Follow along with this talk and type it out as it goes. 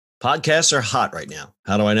Podcasts are hot right now.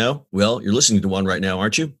 How do I know? Well, you're listening to one right now,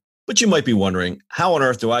 aren't you? But you might be wondering, how on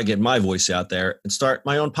earth do I get my voice out there and start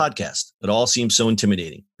my own podcast? It all seems so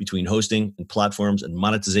intimidating. Between hosting and platforms and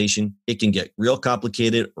monetization, it can get real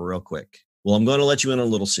complicated real quick. Well, I'm going to let you in on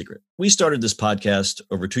a little secret. We started this podcast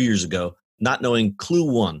over 2 years ago, not knowing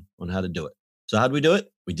clue one on how to do it. So how did we do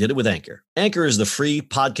it? We did it with Anchor. Anchor is the free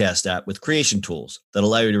podcast app with creation tools that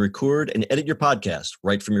allow you to record and edit your podcast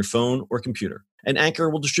right from your phone or computer. And Anchor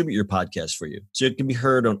will distribute your podcast for you, so it can be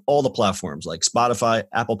heard on all the platforms like Spotify,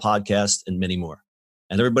 Apple Podcasts, and many more.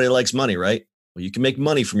 And everybody likes money, right? Well, you can make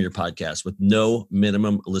money from your podcast with no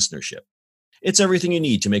minimum listenership. It's everything you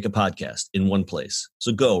need to make a podcast in one place.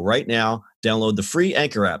 So go right now, download the free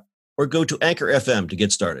Anchor app, or go to Anchor FM to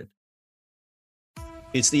get started.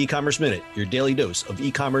 It's the eCommerce Minute, your daily dose of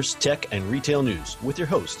e-commerce, tech, and retail news with your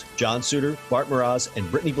host, John Suder, Bart, Mroz,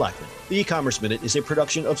 and Brittany Blackman. The eCommerce Minute is a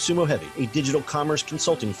production of SUMO Heavy, a digital commerce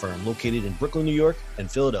consulting firm located in Brooklyn, New York,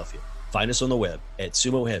 and Philadelphia. Find us on the web at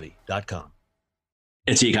sumoheavy.com.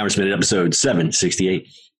 It's the eCommerce Minute, episode 768.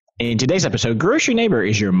 In today's episode, Grocery Neighbor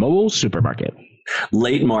is your mobile supermarket.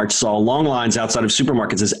 Late March saw long lines outside of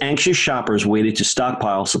supermarkets as anxious shoppers waited to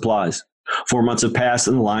stockpile supplies. 4 months have passed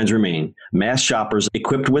and the lines remain. Mass shoppers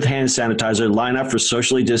equipped with hand sanitizer line up for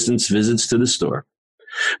socially distanced visits to the store.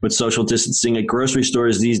 But social distancing at grocery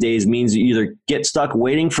stores these days means you either get stuck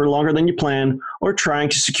waiting for longer than you plan or trying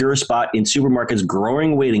to secure a spot in supermarkets'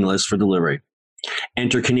 growing waiting list for delivery.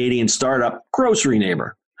 Enter Canadian startup Grocery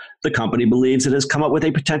Neighbor. The company believes it has come up with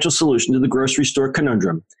a potential solution to the grocery store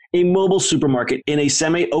conundrum, a mobile supermarket in a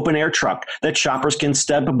semi-open-air truck that shoppers can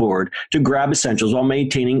step aboard to grab essentials while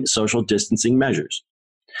maintaining social distancing measures.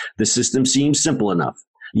 The system seems simple enough.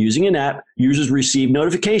 Using an app, users receive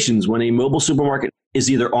notifications when a mobile supermarket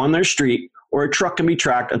is either on their street or a truck can be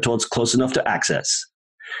tracked until it's close enough to access.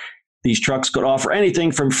 These trucks could offer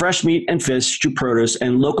anything from fresh meat and fish to produce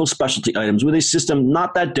and local specialty items with a system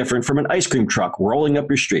not that different from an ice cream truck rolling up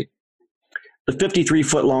your street. The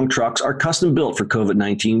 53-foot-long trucks are custom built for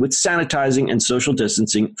COVID-19 with sanitizing and social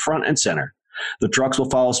distancing front and center. The trucks will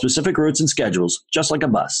follow specific routes and schedules, just like a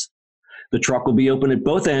bus. The truck will be open at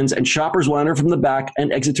both ends, and shoppers will enter from the back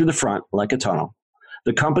and exit through the front like a tunnel.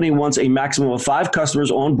 The company wants a maximum of 5 customers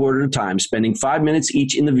on board at a time, spending 5 minutes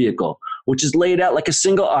each in the vehicle, which is laid out like a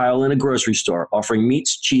single aisle in a grocery store, offering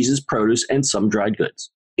meats, cheeses, produce, and some dried goods.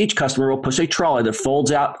 Each customer will push a trolley that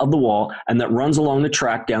folds out of the wall and that runs along the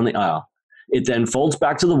track down the aisle. It then folds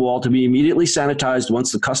back to the wall to be immediately sanitized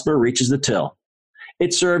once the customer reaches the till.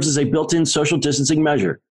 It serves as a built-in social distancing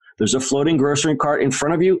measure. There's a floating grocery cart in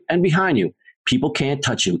front of you and behind you. People can't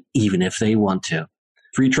touch you, even if they want to.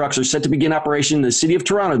 3 trucks are set to begin operation in the city of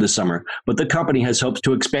Toronto this summer, but the company has hopes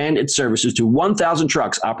to expand its services to 1,000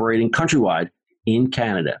 trucks operating countrywide in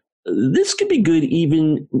Canada. This could be good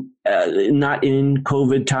even not in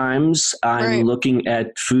COVID times. I'm looking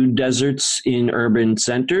at food deserts in urban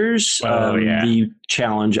centers. The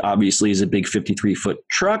challenge, obviously, is a big 53-foot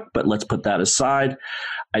truck, but let's put that aside.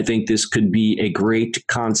 I think this could be a great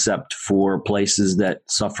concept for places that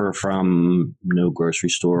suffer from no grocery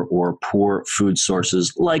store or poor food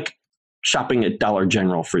sources, like shopping at Dollar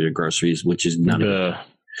General for your groceries, which is none of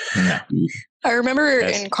it. I remember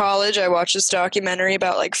in college, I watched this documentary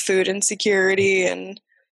about like food insecurity and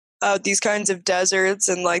these kinds of deserts.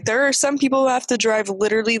 And like, there are some people who have to drive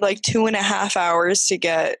literally like 2.5 hours to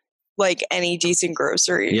get like any decent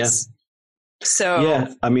groceries. Yeah. So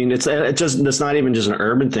yeah, I mean, it's not even just an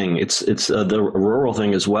urban thing. It's the rural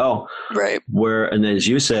thing as well. Right. Where, and as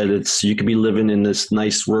you said, you could be living in this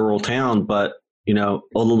nice rural town, but you know,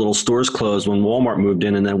 all the little stores closed when Walmart moved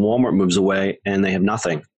in, and then Walmart moves away and they have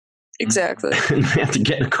nothing. Exactly. And they have to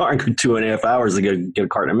get in a car and go 2.5 hours to get a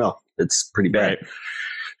carton of milk. It's pretty bad. Right.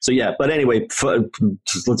 So yeah, but anyway,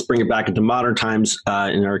 let's bring it back into modern times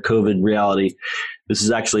in our COVID reality. This is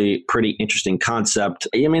actually a pretty interesting concept.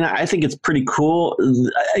 I mean, I think it's pretty cool.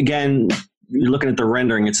 Again, you're looking at the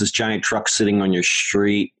rendering. It's this giant truck sitting on your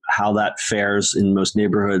street. How that fares in most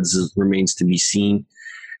neighborhoods remains to be seen.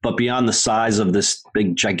 But beyond the size of this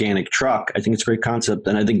big, gigantic truck, I think it's a great concept.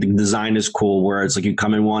 And I think the design is cool, where it's like you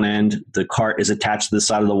come in one end, the cart is attached to the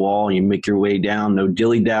side of the wall, and you make your way down. No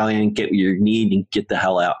dilly-dallying, get what you need and get the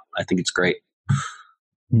hell out. I think it's great.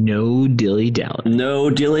 No dilly-dallying. No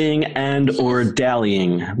dillying and or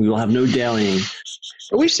dallying. We will have no dallying.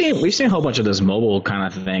 We've seen a whole bunch of those mobile kind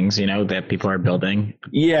of things, you know, that people are building.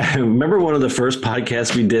 Yeah. Remember one of the first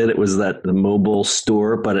podcasts we did? It was the mobile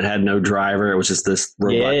store, but it had no driver. It was just this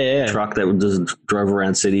robot truck that just drove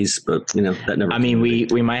around cities. But, you know, that never. I mean,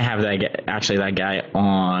 we might have that guy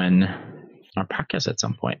on our podcast at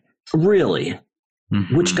some point. Really?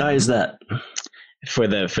 Mm-hmm. Which guy is that? for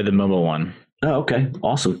the mobile one. Oh, okay.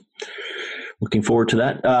 Awesome. Looking forward to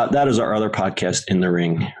that. That is our other podcast, In the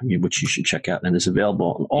Ring, which you should check out, and is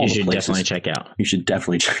available on all the places. You should definitely check out. You should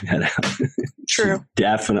definitely check that out. True.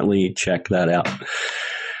 Definitely check that out.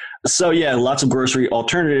 So yeah, lots of grocery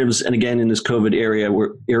alternatives, and again, in this COVID era,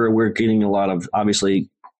 we're getting a lot of, obviously,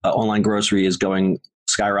 online grocery is going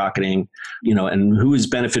skyrocketing, and who has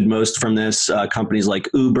benefited most from this? Companies like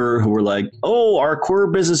Uber, who were like, oh, our core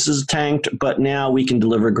business is tanked, but now we can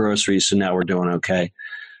deliver groceries, so now we're doing okay.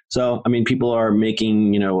 So, I mean, people are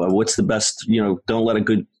making, what's the best, don't let a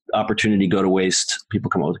good opportunity go to waste.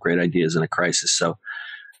 People come up with great ideas in a crisis. So,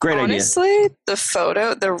 great idea. Honestly,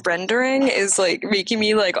 the rendering is like making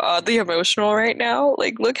me like oddly emotional right now.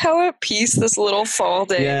 Like, look how at peace this little fall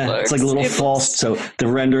day looks. It's like a little fall. So the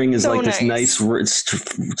rendering is so like this nice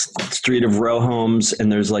street of row homes,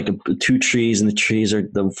 and there's like two trees, and the trees are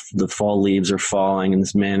the fall leaves are falling, and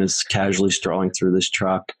this man is casually strolling through this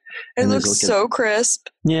truck. It looks so crisp.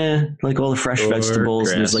 Yeah, like all the fresh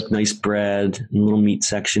vegetables. And there's like nice bread and a little meat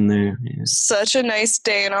section there. Yeah. Such a nice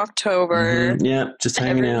day in October. Mm-hmm. Yeah, just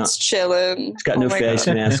hanging out. Chilling. He's got no face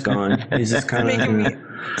mask on. He's just kind of making me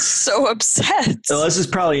so upset. Well, this is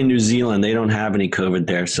probably in New Zealand. They don't have any COVID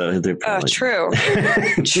there, so they're probably... true.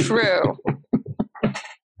 True.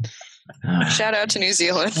 Shout out to New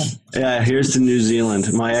Zealand. Yeah, here's to New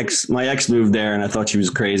Zealand. My ex moved there, and I thought she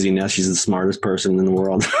was crazy. Now she's the smartest person in the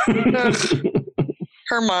world.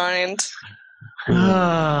 Her mind.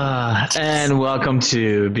 And welcome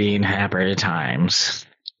to Being Happier Times.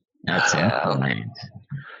 That's it.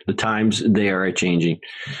 The times, they are changing.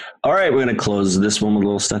 All right, we're going to close this one with a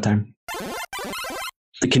little stat time.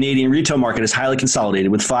 The Canadian retail market is highly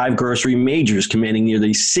consolidated, with 5 grocery majors commanding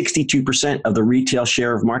nearly 62% of the retail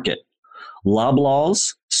share of market.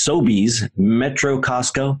 Loblaws, Sobeys, Metro,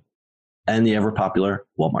 Costco, and the ever-popular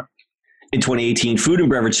Walmart. In 2018, food and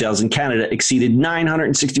beverage sales in Canada exceeded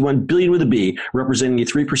 $961 billion with a B, representing a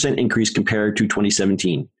 3% increase compared to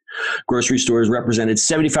 2017. Grocery stores represented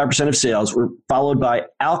 75% of sales, were followed by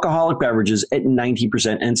alcoholic beverages at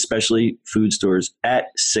 19% and specialty food stores at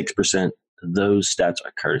 6%. Those stats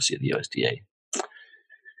are courtesy of the USDA.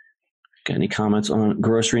 Got any comments on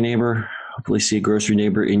Grocery Neighbor? Hopefully see a Grocery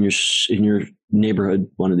Neighbor in your neighborhood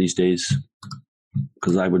one of these days,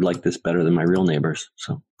 because I would like this better than my real neighbors.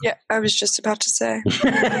 So yeah, I was just about to say.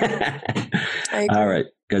 All right,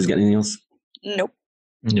 guys, got anything else? Nope.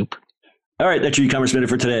 All right, that's your e-commerce minute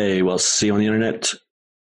for today. We'll see you on the internet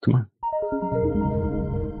tomorrow.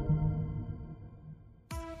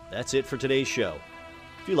 That's it for today's show.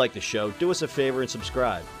 If you like the show, do us a favor and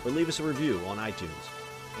subscribe, or leave us a review on iTunes.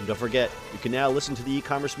 And don't forget, you can now listen to the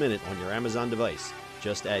e-commerce minute on your Amazon device.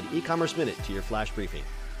 Just add e-commerce minute to your flash briefing.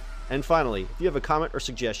 And finally, if you have a comment or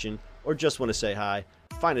suggestion, or just want to say hi,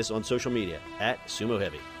 find us on social media at SUMO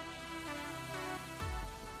Heavy.